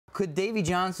could Davey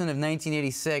Johnson of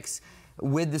 1986,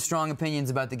 with the strong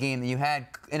opinions about the game that you had,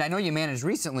 and I know you managed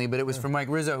recently, but it was for Mike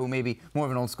Rizzo, who may be more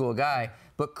of an old school guy,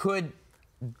 but could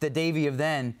the Davey of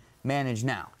then manage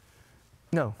now?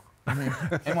 No.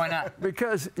 And why not?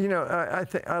 Because, you know,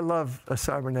 I love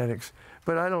cybernetics,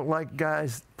 but I don't like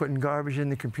guys putting garbage in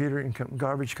the computer and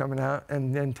garbage coming out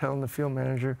and then telling the field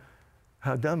manager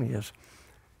how dumb he is.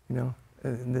 You know,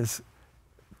 and this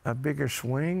a bigger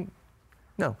swing.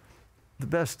 No, the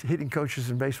best hitting coaches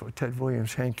in baseball, Ted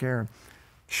Williams, Hank Aaron,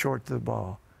 short to the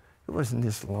ball. It wasn't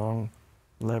this long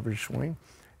leverage swing.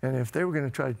 And if they were going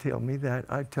to try to tell me that,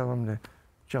 I'd tell them to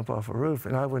jump off a roof,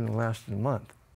 and I wouldn't have lasted a month.